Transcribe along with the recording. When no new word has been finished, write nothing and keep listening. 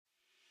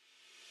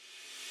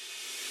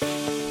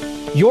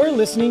You're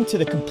listening to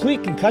the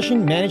Complete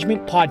Concussion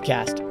Management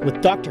Podcast with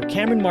Dr.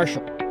 Cameron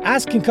Marshall.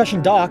 Ask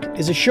Concussion Doc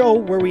is a show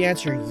where we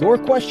answer your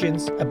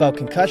questions about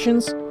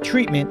concussions,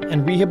 treatment,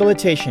 and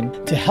rehabilitation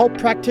to help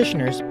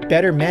practitioners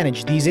better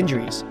manage these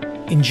injuries.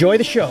 Enjoy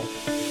the show.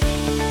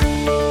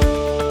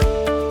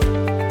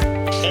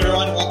 Hey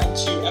everyone, welcome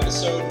to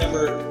episode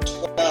number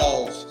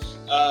 12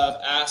 of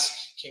Ask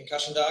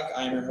Concussion Doc.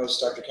 I am your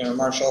host, Dr. Cameron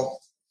Marshall.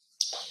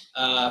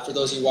 For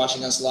those of you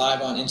watching us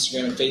live on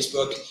Instagram and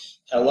Facebook,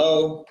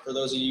 hello. For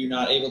those of you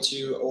not able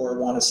to or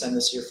want to send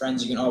this to your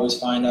friends, you can always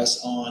find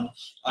us on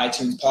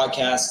iTunes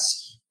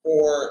podcasts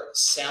or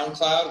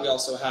SoundCloud. We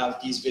also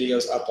have these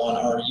videos up on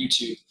our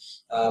YouTube.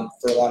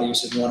 For a lot of you,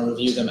 so if you want to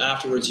review them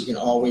afterwards, you can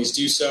always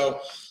do so.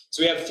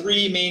 So we have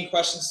three main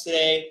questions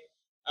today.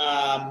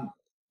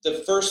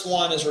 The first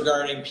one is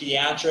regarding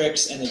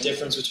pediatrics and the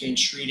difference between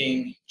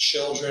treating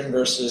children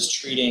versus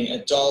treating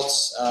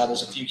adults.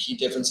 There's a few key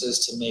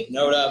differences to make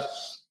note of.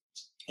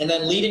 And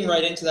then leading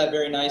right into that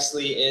very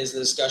nicely is the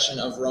discussion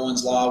of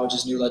Rowan's Law, which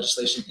is new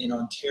legislation in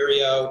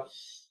Ontario.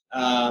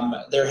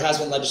 There has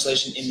been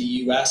legislation in the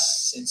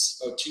U.S.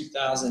 since about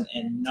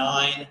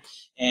 2009,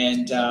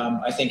 and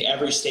I think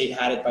every state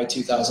had it by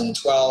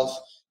 2012.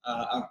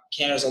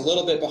 Canada's a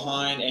little bit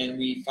behind, and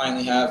we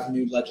finally have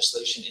new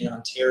legislation in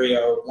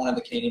Ontario, one of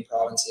the Canadian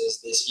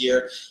provinces this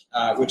year,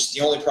 which is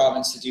the only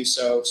province to do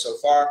so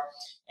far.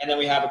 And then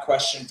we have a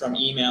question from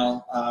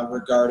email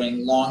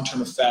regarding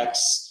long-term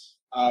effects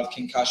of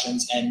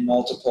concussions and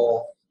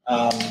multiple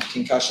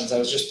concussions. I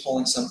was just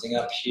pulling something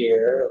up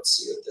here. Let's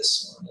see what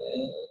this one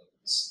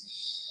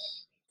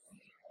is.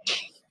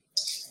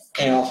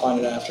 And I'll find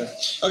it after.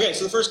 Okay,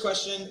 so the first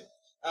question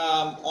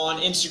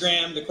on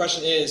Instagram, the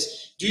question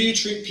is, do you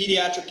treat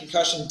pediatric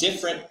concussion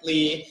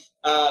differently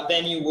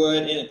than you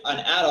would in an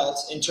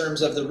adult in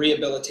terms of the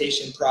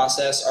rehabilitation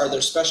process? Are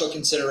there special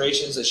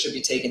considerations that should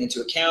be taken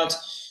into account?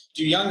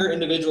 Do younger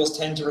individuals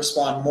tend to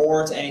respond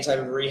more to any type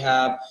of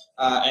rehab,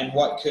 and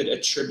what could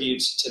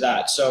attribute to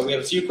that? So we have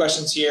a few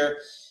questions here.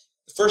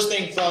 The first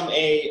thing from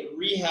a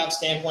rehab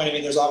standpoint, I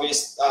mean, there's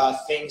obvious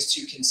things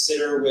to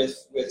consider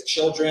with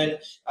children.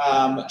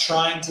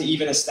 Trying to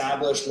even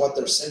establish what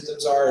their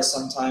symptoms are is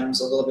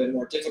sometimes a little bit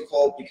more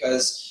difficult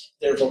because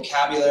their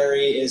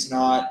vocabulary is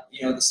not,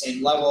 the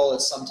same level.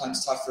 It's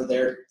sometimes tough for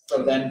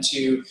them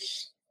to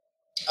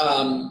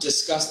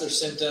discuss their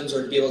symptoms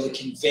or to be able to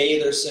convey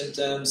their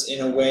symptoms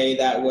in a way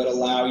that would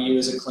allow you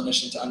as a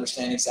clinician to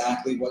understand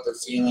exactly what they're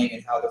feeling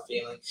and how they're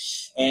feeling.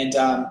 And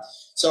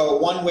so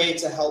one way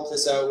to help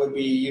this out would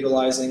be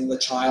utilizing the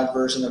child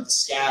version of the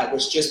SCAT,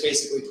 which just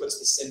basically puts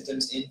the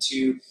symptoms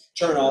into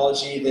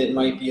terminology that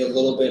might be a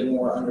little bit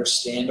more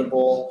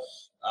understandable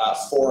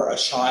for a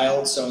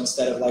child. So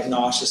instead of like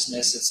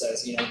nauseousness, it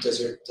says,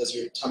 does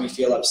your tummy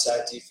feel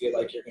upset? Do you feel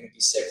like you're going to be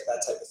sick?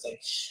 That type of thing.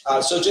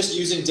 So just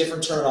using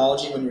different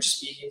terminology when you're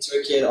speaking to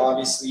a kid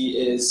obviously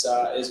is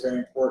very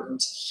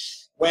important.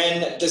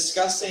 When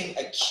discussing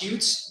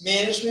acute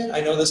management,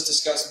 I know this is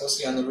discussed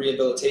mostly on the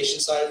rehabilitation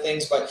side of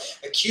things, but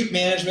acute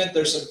management,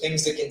 there's some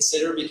things to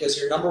consider because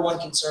your number one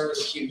concern with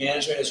acute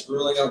management is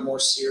ruling out more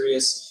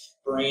serious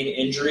brain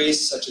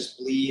injuries such as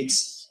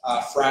bleeds,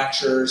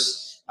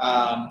 fractures,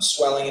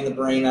 swelling in the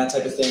brain, that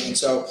type of thing. And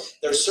so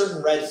there's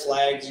certain red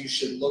flags you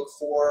should look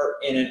for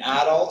in an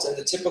adult, and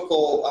the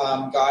typical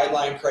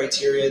guideline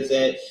criteria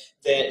that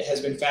has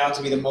been found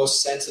to be the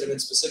most sensitive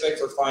and specific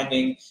for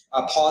finding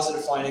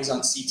positive findings on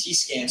CT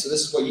scan. So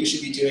this is what you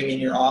should be doing in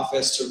your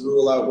office to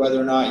rule out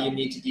whether or not you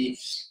need to be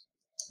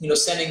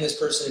sending this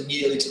person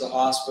immediately to the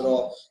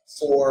hospital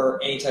for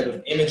any type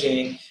of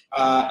imaging,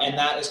 and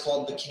that is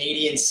called the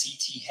Canadian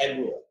CT head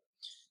rule.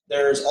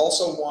 There's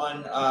also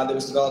one that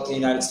was developed in the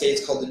United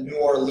States called the New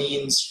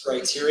Orleans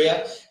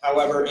criteria.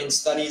 However, in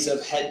studies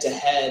of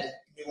head-to-head,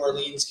 New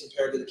Orleans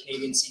compared to the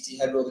Canadian CT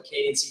head rule, the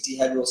Canadian CT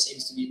head rule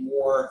seems to be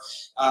more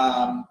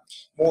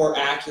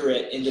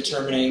accurate in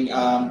determining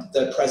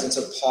the presence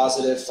of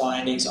positive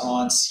findings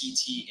on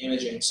CT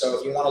imaging. So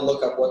if you want to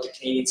look up what the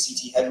Canadian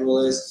CT head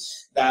rule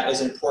is, that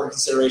is an important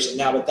consideration.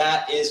 Now, but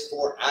that is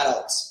for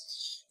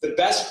adults. The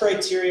best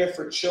criteria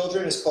for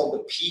children is called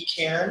the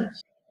PCARN.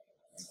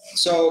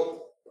 So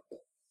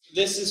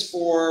this is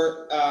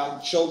for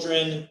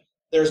children.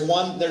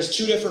 There's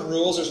two different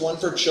rules. There's one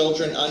for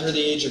children under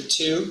the age of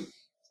 2,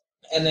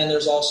 and then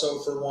there's also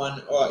for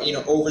one,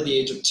 over the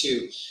age of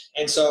 2.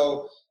 And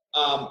so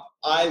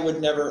I would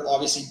never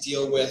obviously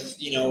deal with,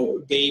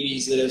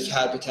 babies that have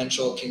had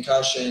potential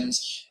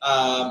concussions,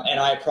 and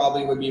I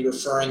probably would be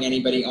referring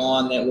anybody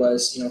on that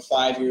was,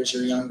 5 years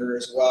or younger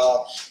as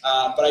well.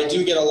 But I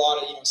do get a lot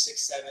of,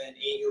 6, 7,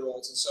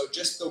 8-year-olds, and so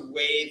just the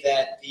way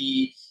that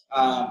the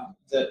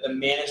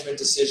management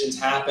decisions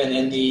happen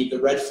and the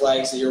red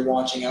flags that you're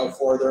watching out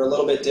for, they're a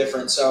little bit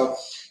different. So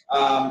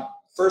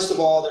first of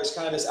all, there's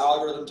kind of this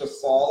algorithm to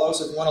follow.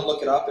 So if you want to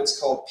look it up, it's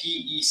called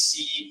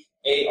PECARN.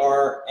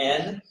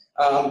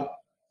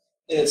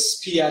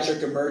 It's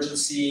Pediatric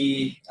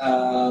Emergency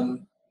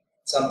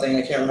something.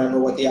 I can't remember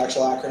what the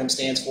actual acronym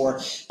stands for.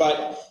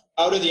 But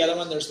out of the other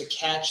one, there's the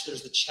Catch,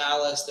 there's the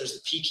Chalice, there's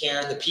the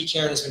P-Cairn. The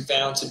P-Cairn has been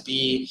found to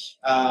be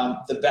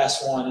the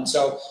best one. And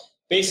so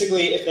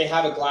basically, if they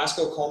have a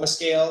Glasgow Coma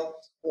Scale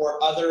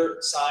or other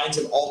signs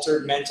of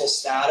altered mental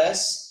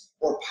status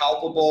or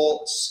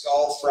palpable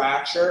skull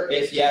fracture,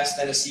 if yes,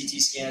 then a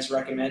CT scan is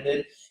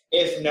recommended.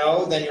 If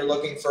no, then you're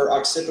looking for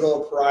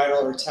occipital,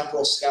 parietal, or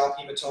temporal scalp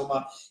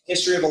hematoma,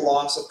 history of a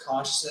loss of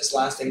consciousness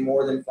lasting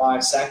more than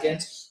 5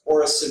 seconds,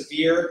 or a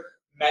severe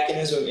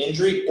mechanism of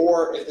injury,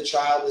 or if the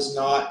child is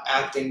not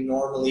acting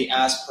normally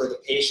as per the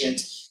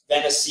patient,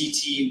 then a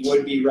CT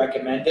would be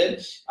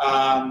recommended,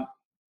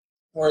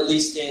 or at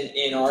least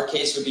in our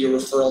case would be a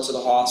referral to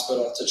the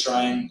hospital to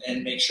try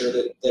and make sure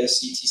that a CT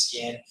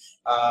scan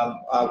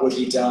would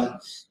be done.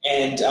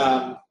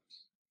 And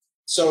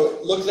so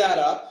look that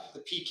up, the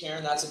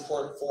P-Cairn, that's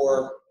important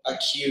for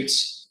acute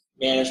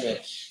management.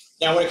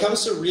 Now, when it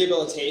comes to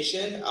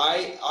rehabilitation,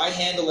 I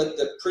handle it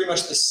pretty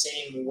much the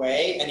same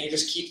way, and you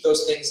just keep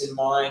those things in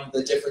mind,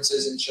 the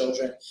differences in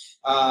children.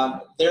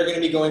 They're going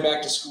to be going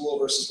back to school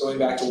versus going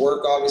back to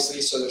work,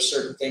 obviously, so there's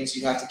certain things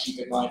you have to keep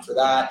in mind for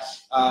that.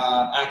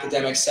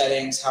 Academic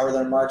settings, how are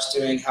their marks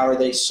doing, how are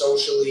they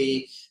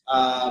socially,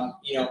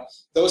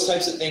 those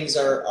types of things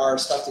are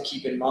stuff to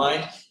keep in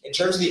mind. In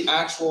terms of the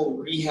actual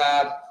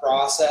rehab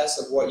process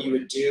of what you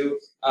would do,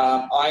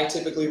 I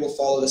typically will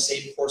follow the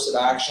same course of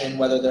action,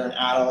 whether they're an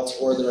adult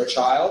or they're a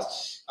child,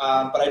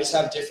 but I just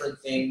have different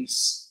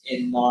things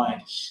in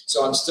mind.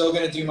 So I'm still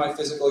going to do my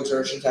physical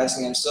exertion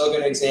testing. I'm still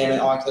going to examine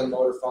ocular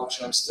motor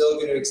function. I'm still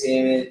going to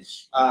examine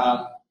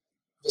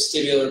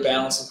vestibular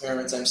balance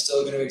impairments. I'm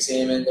still going to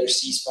examine their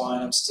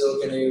C-spine. I'm still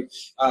going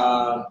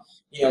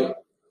to,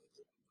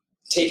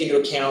 take into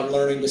account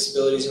learning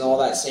disabilities and all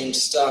that same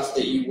stuff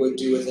that you would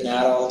do with an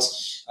adult.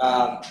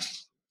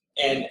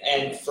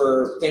 And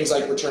for things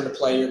like return to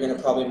play, you're going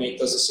to probably make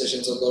those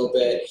decisions a little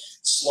bit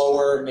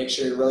slower, make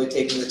sure you're really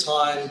taking your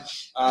time.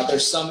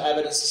 There's some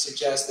evidence to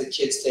suggest that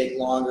kids take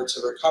longer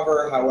to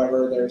recover.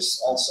 However, there's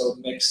also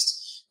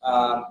mixed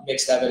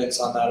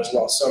evidence on that as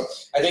well. So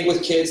I think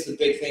with kids, the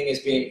big thing is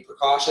being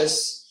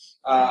precautious,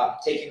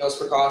 taking those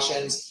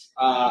precautions,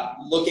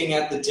 looking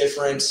at the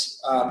different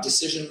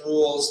decision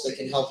rules that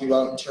can help you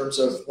out in terms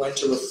of when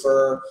to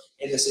refer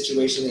in the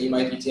situation that you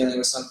might be dealing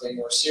with something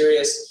more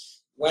serious.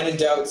 When in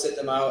doubt, sit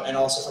them out, and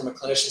also from a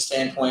clinician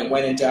standpoint,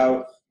 when in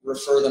doubt,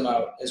 refer them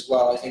out as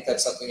well. I think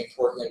that's something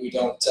important that we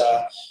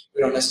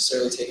don't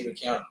necessarily take into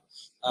account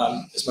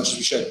as much as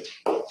we should.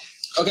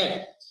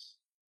 Okay.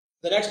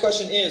 The next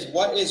question is,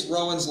 what is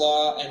Rowan's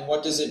Law and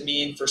what does it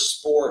mean for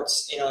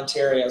sports in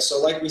Ontario? So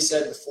like we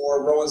said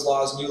before, Rowan's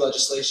Law is new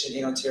legislation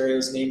in Ontario.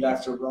 Is named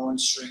after Rowan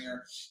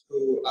Stringer,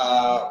 who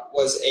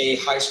was a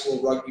high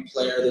school rugby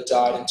player that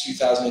died in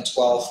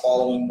 2012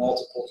 following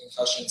multiple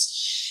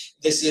concussions.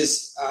 This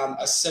is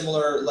a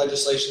similar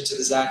legislation to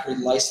the Zachary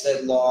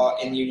Lysted Law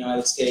in the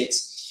United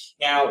States.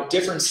 Now,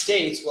 different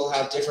states will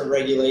have different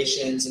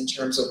regulations in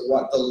terms of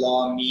what the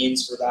law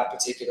means for that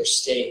particular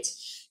state.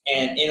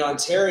 And in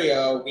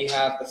Ontario, we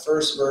have the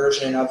first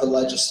version of the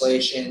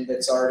legislation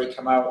that's already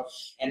come out,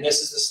 and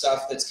this is the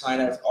stuff that's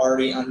kind of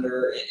already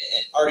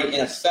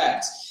in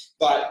effect.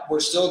 But we're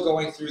still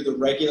going through the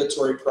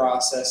regulatory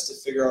process to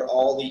figure out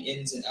all the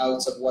ins and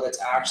outs of what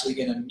it's actually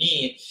going to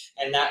mean,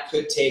 and that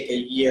could take a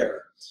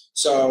year.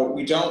 So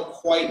we don't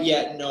quite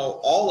yet know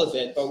all of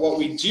it, but what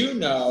we do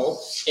know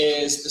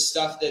is the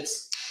stuff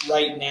that's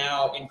right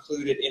now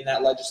included in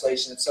that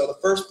legislation. So the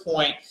first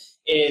point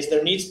is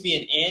there needs to be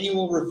an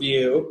annual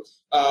review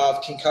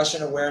of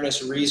concussion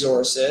awareness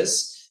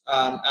resources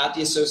at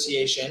the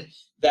association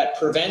that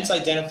prevents,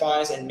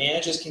 identifies, and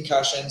manages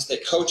concussions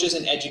that coaches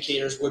and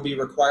educators would be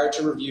required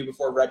to review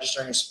before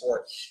registering a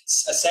sport.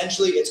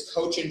 Essentially, it's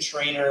coach and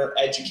trainer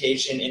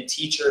education and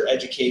teacher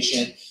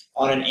education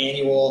on an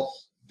annual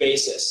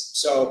basis.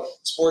 So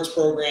sports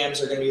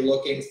programs are going to be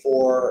looking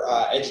for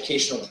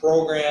educational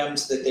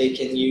programs that they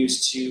can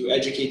use to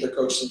educate their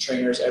coaches and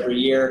trainers every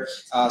year.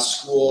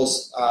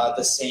 Schools,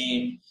 the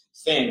same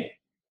thing.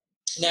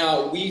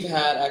 Now, we've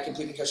had at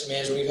Complete Concussion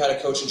Management, we've had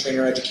a coach and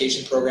trainer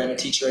education program, a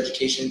teacher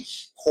education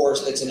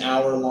course that's an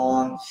hour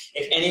long.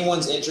 If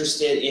anyone's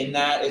interested in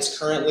that, it's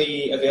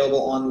currently available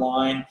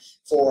online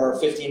for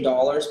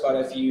 $15, but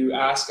if you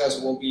ask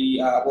us, we'll be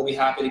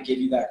happy to give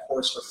you that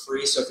course for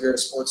free. So if you're at a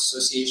sports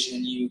association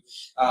and you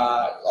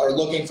are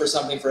looking for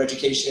something for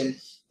education,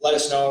 let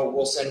us know.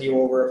 We'll send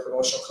you over a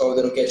promotional code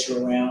that'll get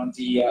you around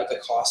the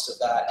cost of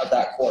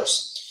that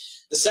course.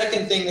 The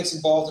second thing that's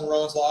involved in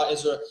Rowan's Law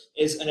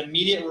is an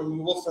immediate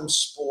removal from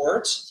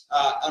sport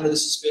under the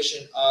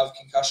suspicion of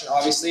concussion,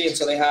 obviously. And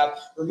so they have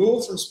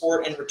removal from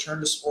sport and return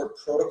to sport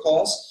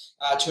protocols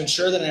to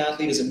ensure that an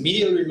athlete is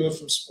immediately removed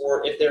from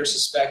sport if they're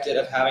suspected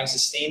of having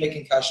sustained a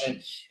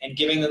concussion and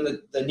giving them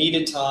the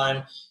needed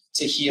time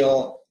to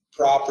heal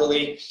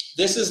properly.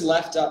 This is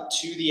left up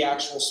to the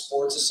actual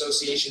sports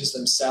associations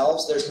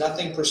themselves. There's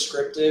nothing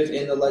prescriptive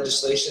in the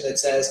legislation that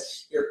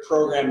says your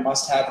program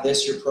must have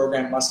this, your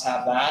program must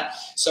have that.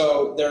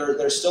 So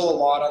there's still a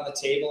lot on the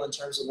table in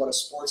terms of what a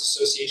sports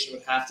association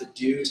would have to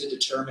do to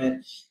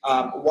determine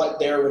what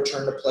their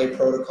return to play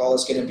protocol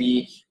is going to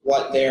be,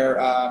 what their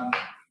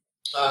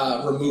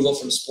removal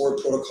from sport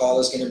protocol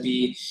is going to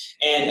be.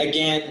 And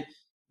again,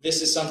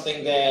 this is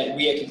something that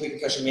we at Complete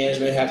Concussion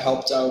Management have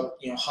helped out,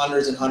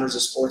 hundreds and hundreds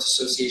of sports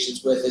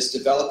associations with, is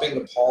developing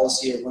the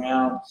policy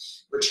around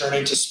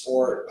returning to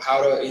sport,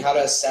 how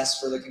to assess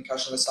for the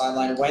concussion on the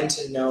sideline, when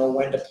to know,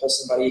 when to pull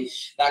somebody.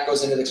 That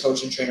goes into the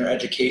coach and trainer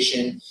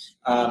education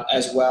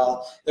as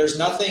well. There's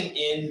nothing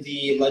in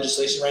the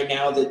legislation right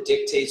now that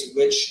dictates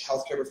which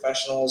healthcare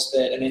professionals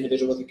that an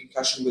individual with a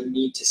concussion would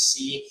need to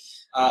see.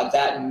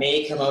 That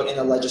may come out in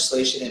the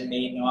legislation, it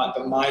may not,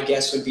 but my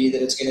guess would be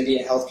that it's going to be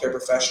a healthcare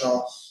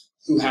professional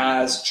who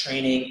has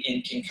training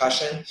in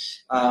concussion,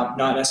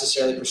 not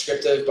necessarily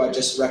prescriptive, but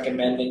just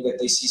recommending that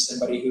they see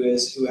somebody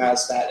who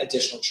has that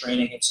additional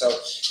training. And so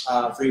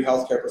for you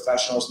healthcare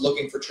professionals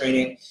looking for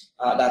training,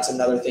 that's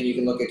another thing you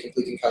can look at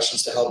Complete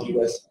Concussions to help you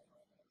with.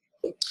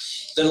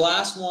 The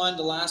last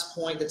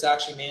point that's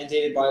actually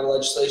mandated by the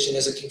legislation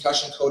is a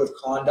concussion code of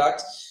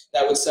conduct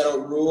that would set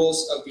out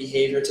rules of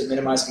behavior to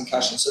minimize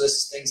concussion. So this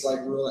is things like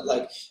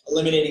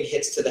eliminating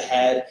hits to the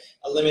head,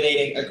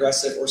 eliminating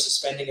aggressive or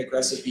suspending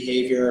aggressive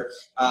behavior,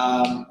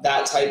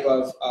 that type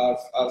of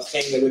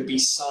thing that would be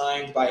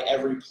signed by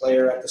every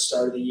player at the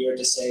start of the year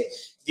to say,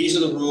 these are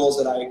the rules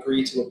that I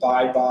agree to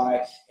abide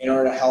by in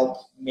order to help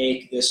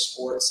make this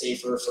sport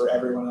safer for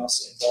everyone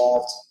else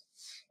involved.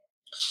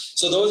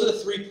 So those are the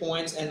 3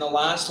 points, and the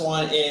last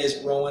one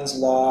is Rowan's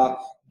Law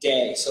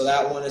Day. So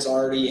that one is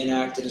already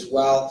enacted as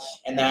well,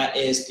 and that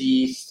is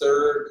the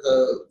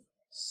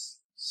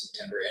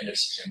end of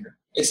September.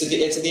 It's at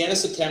the end of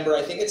September.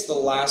 I think it's the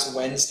last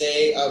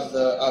Wednesday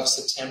of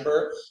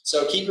September.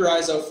 So keep your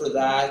eyes out for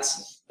that.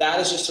 That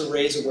is just to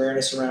raise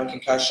awareness around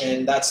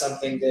concussion. That's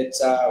something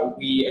that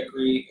we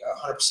agree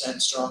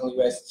 100% strongly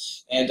with,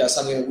 and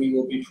something that we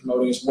will be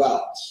promoting as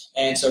well.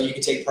 And so you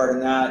can take part in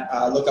that.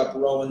 Look up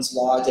Rowan's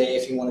Law Day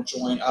if you want to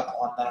join up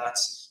on that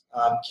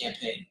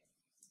campaign.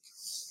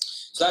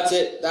 So that's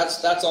it.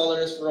 That's all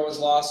there is for Rowan's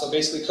Law. So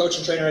basically, coach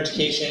and trainer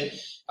education,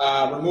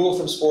 removal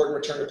from sport and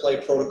return to play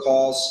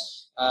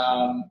protocols,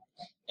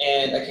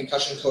 and a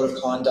concussion code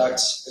of conduct,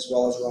 as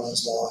well as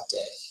Rowan's Law Day.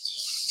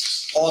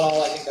 All in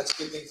all, I think that's a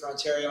good thing for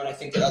Ontario, and I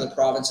think that other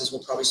provinces will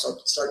probably start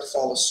to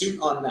follow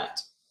suit on that.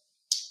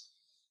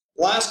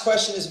 Last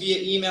question is via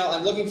email.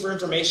 I'm looking for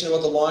information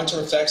about the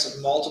long-term effects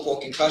of multiple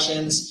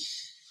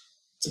concussions.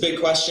 It's a big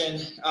question.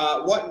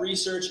 What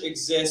research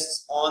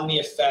exists on the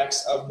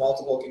effects of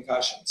multiple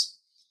concussions?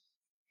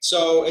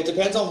 So it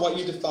depends on what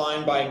you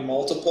define by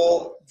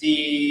multiple.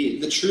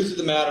 The truth of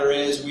the matter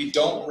is we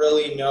don't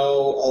really know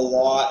a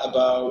lot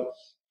about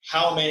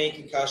how many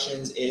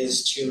concussions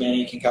is too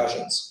many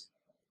concussions.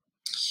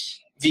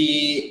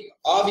 The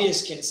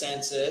obvious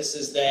consensus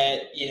is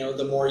that,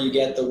 the more you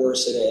get, the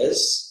worse it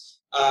is.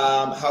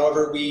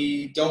 However,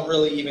 we don't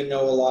really even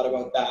know a lot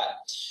about that.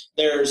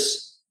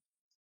 There's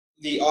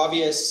the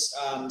obvious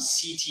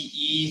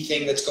CTE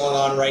thing that's going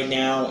on right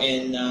now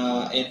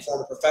in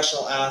former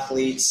professional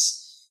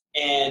athletes,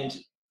 and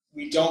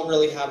we don't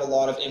really have a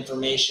lot of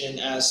information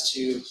as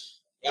to,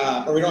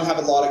 or we don't have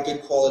a lot of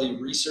good quality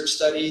research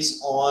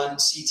studies on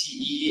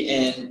CTE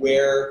and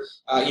where,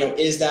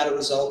 is that a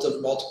result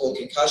of multiple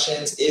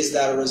concussions? Is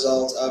that a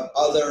result of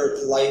other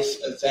life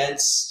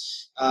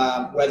events,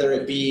 whether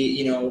it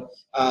be,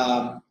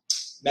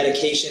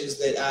 medications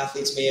that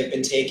athletes may have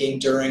been taking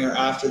during or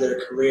after their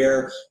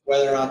career,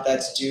 whether or not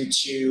that's due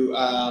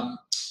to,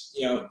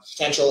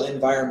 potential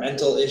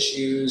environmental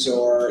issues,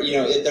 or,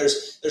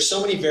 there's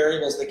so many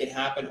variables that can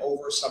happen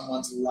over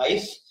someone's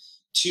life.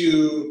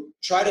 To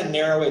try to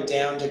narrow it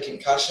down to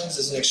concussions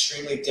is an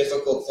extremely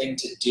difficult thing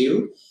to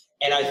do.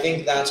 And I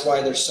think that's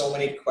why there's so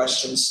many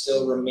questions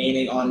still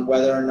remaining on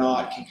whether or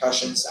not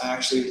concussions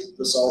actually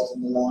result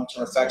in the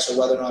long-term effects or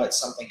whether or not it's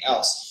something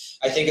else.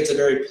 I think it's a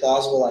very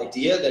plausible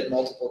idea that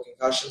multiple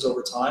concussions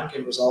over time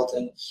can result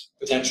in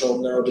potential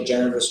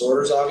neurodegenerative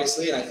disorders,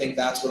 obviously, and I think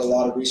that's what a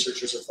lot of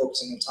researchers are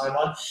focusing their time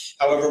on.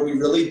 However, we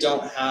really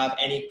don't have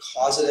any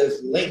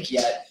causative link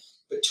yet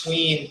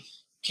between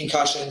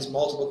concussions,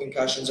 multiple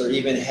concussions, or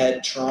even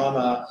head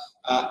trauma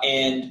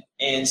and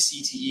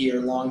CTE,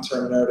 or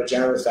long-term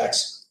neurodegenerative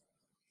effects.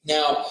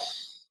 Now,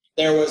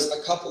 there's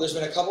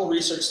been a couple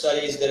research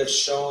studies that have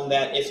shown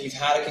that if you've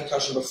had a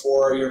concussion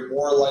before, you're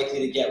more likely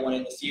to get one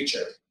in the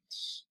future.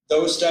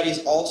 Those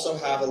studies also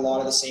have a lot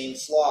of the same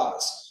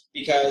flaws,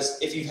 because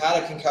if you've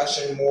had a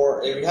concussion in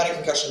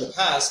the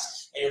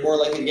past and you're more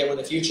likely to get one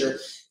in the future,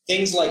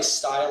 things like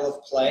style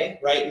of play,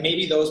 right?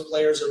 Maybe those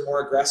players are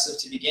more aggressive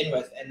to begin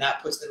with, and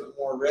that puts them at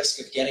more risk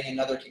of getting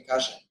another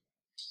concussion.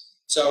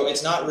 So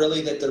it's not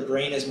really that their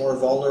brain is more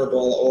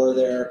vulnerable or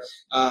they're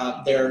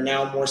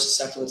now more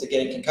susceptible to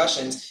getting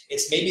concussions.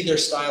 It's maybe their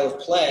style of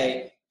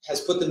play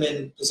has put them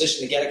in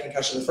position to get a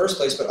concussion in the first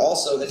place, but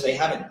also that they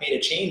haven't made a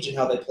change in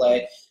how they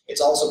play,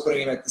 it's also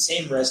putting them at the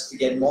same risk to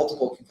get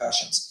multiple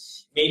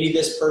concussions. Maybe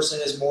this person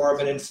is more of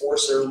an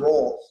enforcer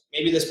role.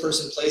 Maybe this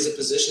person plays a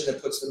position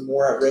that puts them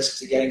more at risk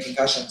to getting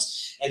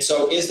concussions. And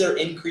so is there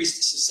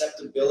increased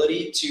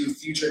susceptibility to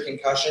future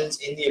concussions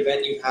in the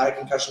event you've had a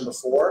concussion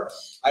before?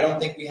 I don't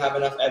think we have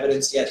enough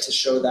evidence yet to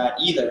show that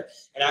either.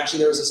 And actually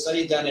there was a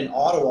study done in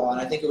Ottawa,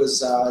 and I think it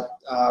was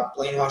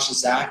Blaine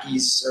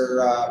Hoshizaki's, or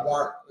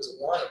Warren, was it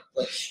Warren?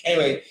 But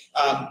anyway,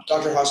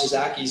 Dr.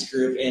 Hoshizaki's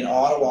group in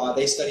Ottawa,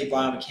 they studied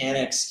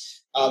biomechanics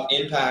of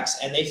impacts,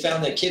 and they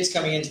found that kids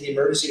coming into the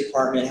emergency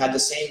department had the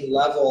same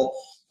level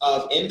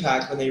of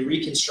impact when they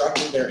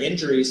reconstructed their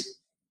injuries,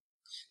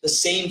 the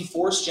same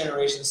force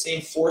generation, the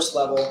same force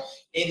level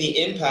in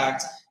the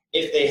impact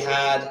if they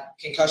had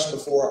concussion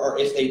before or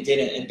if they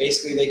didn't. And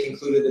basically they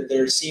concluded that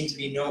there seemed to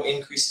be no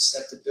increased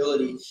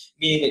susceptibility,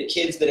 meaning that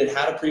kids that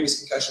had a previous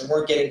concussion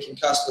weren't getting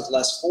concussed with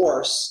less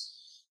force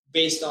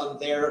based on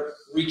their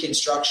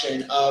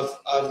reconstruction of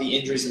the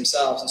injuries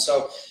themselves. And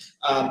so,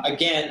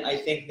 again, I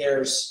think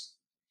there's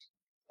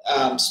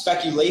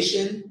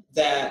speculation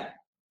that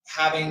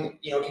having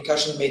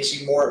concussion makes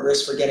you more at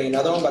risk for getting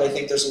another one, but I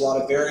think there's a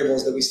lot of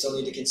variables that we still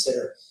need to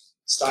consider,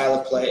 style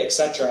of play,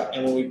 etc.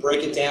 And when we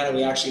break it down and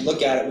we actually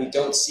look at it, we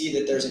don't see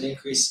that there's an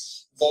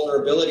increased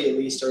vulnerability, at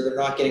least, or they're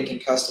not getting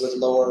concussed with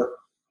lower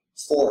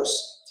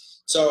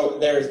force. So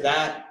there's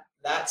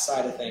that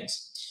side of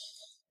things.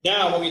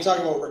 Now, when we talk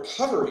about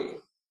recovery,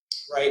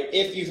 right,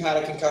 if you've had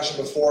a concussion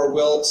before,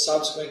 will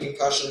subsequent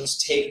concussions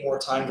take more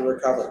time to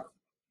recover?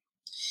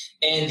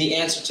 And the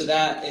answer to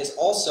that is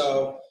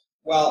also,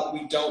 well,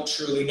 we don't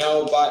truly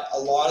know, but a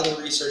lot of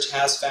the research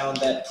has found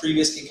that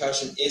previous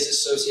concussion is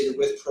associated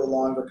with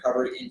prolonged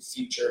recovery in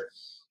future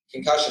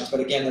concussions. But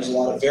again, there's a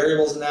lot of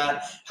variables in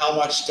that. How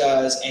much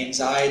does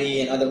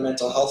anxiety and other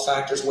mental health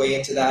factors weigh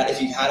into that?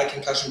 If you've had a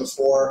concussion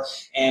before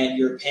and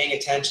you're paying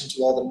attention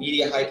to all the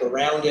media hype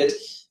around it,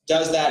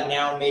 does that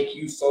now make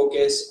you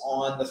focus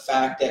on the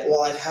fact that,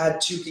 well, I've had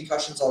 2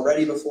 concussions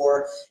already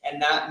before,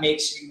 and that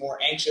makes you more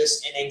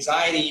anxious? And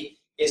anxiety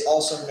is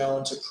also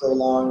known to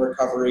prolong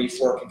recovery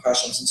for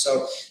concussions. And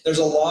so there's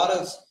a lot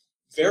of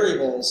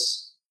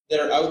variables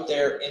that are out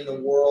there in the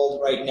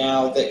world right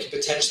now that could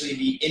potentially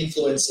be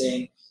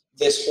influencing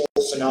this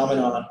whole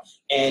phenomenon,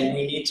 and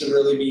we need to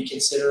really be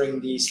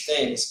considering these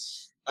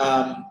things.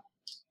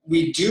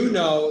 We do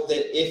know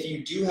that if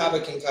you do have a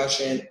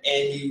concussion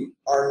and you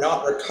are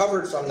not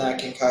recovered from that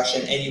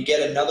concussion and you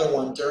get another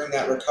one during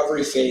that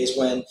recovery phase,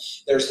 when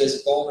there's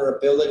this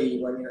vulnerability,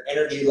 when your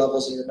energy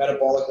levels and your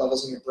metabolic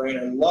levels in your brain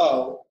are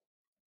low,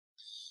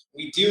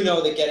 we do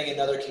know that getting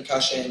another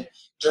concussion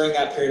during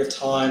that period of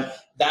time,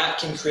 that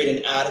can create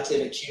an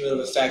additive and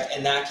cumulative effect,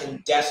 and that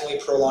can definitely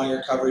prolong your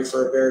recovery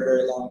for a very,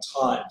 very long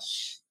time.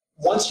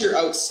 Once you're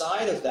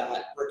outside of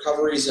that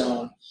recovery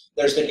zone,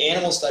 there's been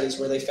animal studies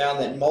where they found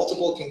that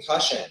multiple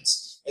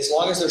concussions, as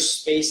long as they're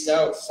spaced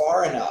out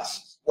far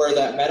enough where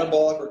that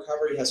metabolic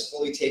recovery has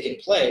fully taken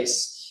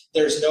place,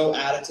 there's no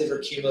additive or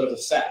cumulative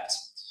effect.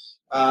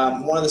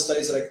 One of the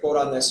studies that I quote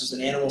on this was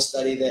an animal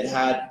study that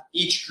had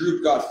each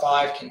group got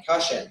 5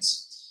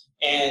 concussions,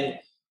 and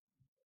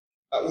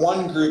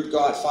one group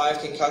got 5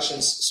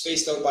 concussions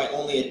spaced out by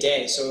only a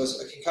day. So it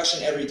was a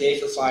concussion every day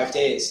for 5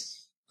 days.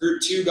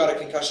 Group 2 got a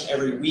concussion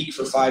every week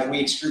for 5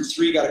 weeks. Group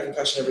 3 got a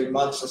concussion every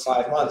month for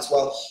 5 months.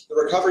 Well, the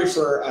recovery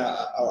for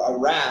a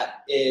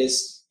rat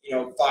is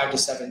 5 to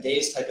 7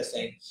 days type of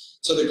thing.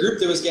 So the group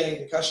that was getting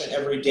concussion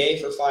every day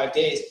for 5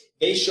 days,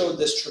 they showed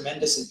this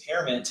tremendous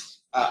impairment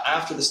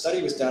after the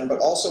study was done, but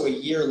also a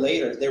year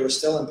later, they were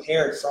still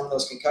impaired from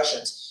those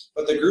concussions.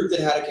 But the group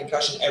that had a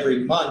concussion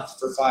every month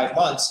for 5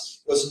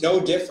 months was no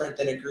different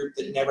than a group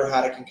that never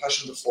had a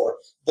concussion before,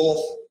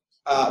 both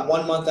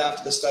 1 month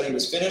after the study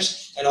was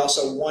finished and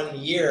also 1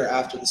 year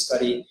after the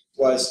study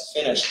was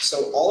finished.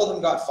 So all of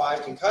them got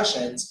 5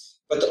 concussions,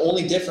 but the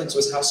only difference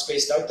was how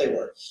spaced out they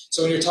were.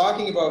 So when you're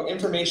talking about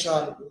information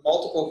on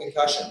multiple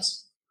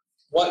concussions,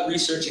 what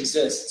research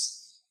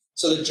exists?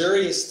 So the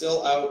jury is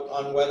still out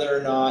on whether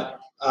or not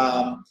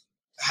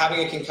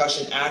having a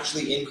concussion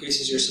actually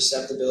increases your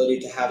susceptibility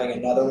to having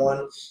another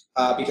one,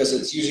 because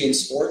it's usually in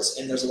sports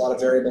and there's a lot of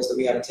variables that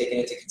we haven't taken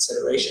into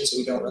consideration, so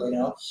we don't really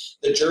know.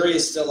 The jury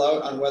is still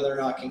out on whether or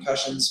not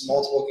concussions,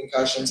 multiple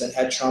concussions, and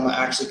head trauma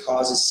actually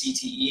causes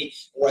CTE,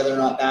 whether or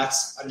not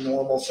that's a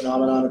normal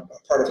phenomenon,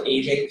 a part of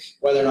aging,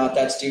 whether or not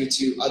that's due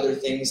to other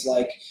things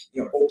like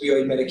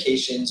opioid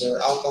medications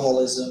or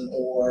alcoholism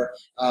or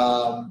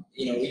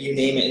you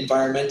name it,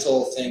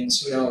 environmental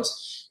things, who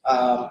knows.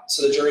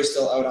 So the jury's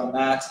still out on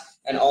that.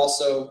 And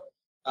also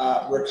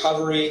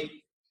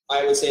recovery,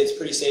 I would say it's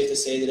pretty safe to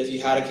say that if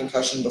you had a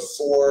concussion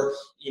before,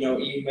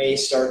 you may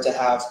start to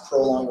have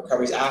prolonged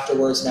recoveries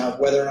afterwards. Now,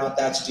 whether or not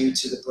that's due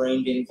to the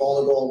brain being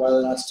vulnerable, whether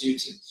or not it's due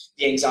to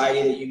the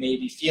anxiety that you may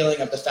be feeling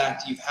of the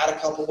fact that you've had a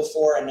couple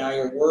before and now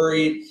you're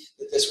worried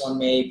that this one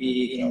may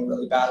be, a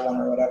really bad one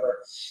or whatever.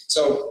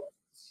 So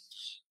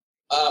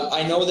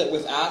I know that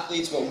with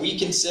athletes, what we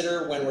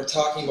consider when we're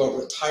talking about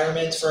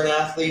retirement for an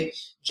athlete,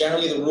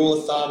 generally the rule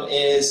of thumb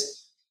is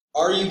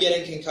are you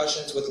getting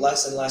concussions with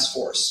less and less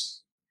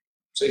force?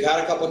 So you've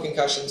had a couple of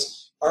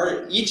concussions.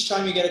 Each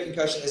time you get a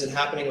concussion, is it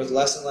happening with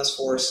less and less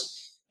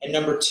force? And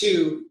number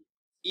two,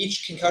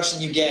 each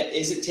concussion you get,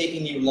 is it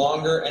taking you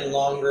longer and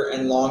longer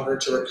and longer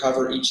to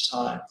recover each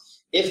time?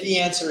 If the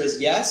answer is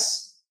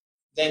yes,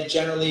 then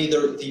generally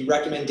the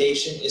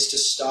recommendation is to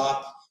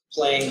stop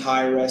playing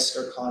high risk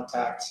or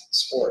contact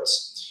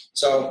sports.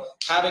 So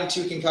having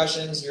 2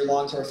 concussions, your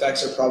long-term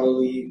effects are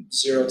probably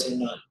 0 to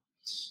none.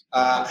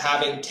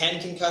 Having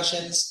 10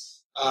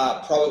 concussions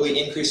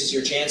probably increases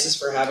your chances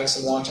for having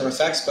some long-term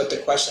effects, but the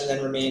question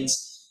then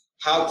remains,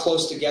 how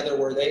close together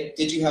were they?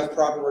 Did you have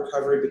proper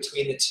recovery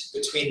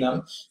between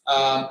them?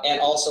 And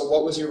also,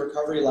 what was your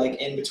recovery like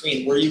in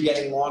between? Were you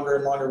getting longer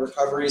and longer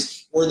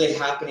recoveries? Were they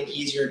happening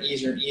easier and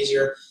easier and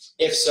easier?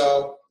 If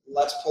so,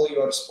 let's pull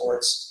you out of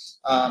sports.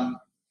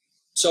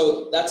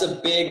 So that's a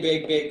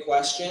big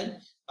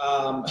question.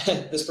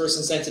 This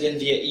person sent it in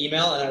via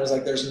email, and I was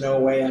like, there's no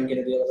way I'm going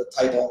to be able to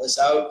type all this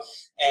out.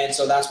 And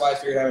so that's why I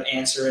figured I would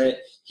answer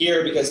it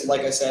here, because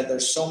like I said,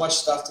 there's so much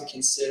stuff to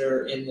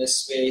consider in this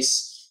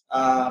space.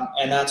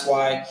 And that's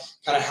why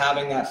kind of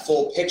having that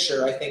full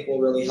picture, I think, will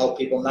really help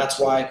people. And that's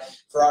why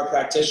for our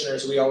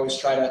practitioners, we always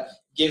try to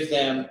give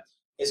them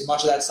as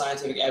much of that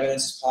scientific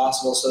evidence as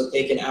possible so that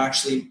they can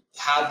actually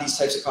have these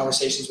types of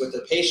conversations with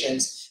their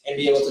patients and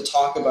be able to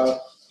talk about,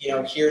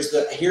 here's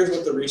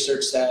what the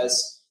research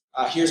says,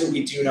 here's what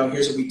we do know,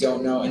 here's what we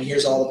don't know, and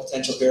here's all the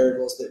potential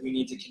variables that we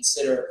need to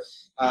consider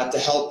to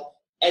help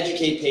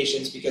educate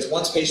patients, because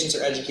once patients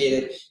are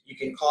educated, you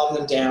can calm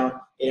them down.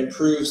 It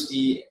improves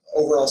the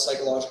overall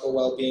psychological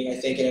well-being, I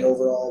think, and it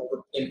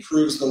overall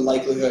improves the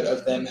likelihood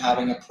of them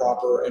having a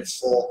proper and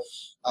full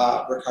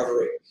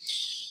recovery.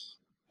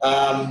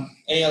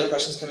 Any other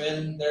questions come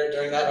in there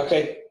during that?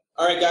 Okay.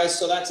 All right, guys.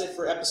 So that's it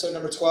for episode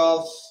number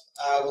 12.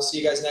 We'll see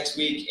you guys next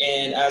week.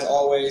 And as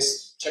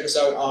always, check us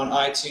out on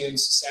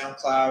iTunes,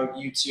 SoundCloud,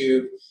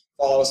 YouTube.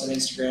 Follow us on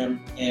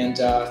Instagram and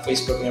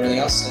Facebook and everything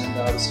else. And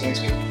we'll see you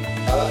next week.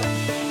 Bye-bye.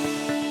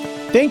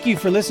 Thank you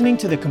for listening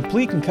to the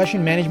Complete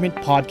Concussion Management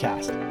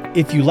Podcast.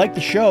 If you like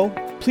the show,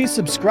 please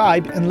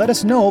subscribe and let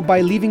us know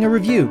by leaving a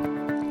review.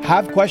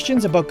 Have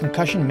questions about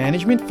concussion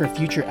management for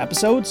future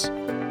episodes?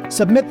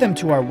 Submit them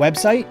to our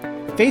website,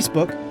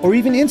 Facebook, or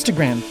even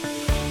Instagram.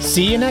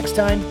 See you next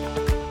time.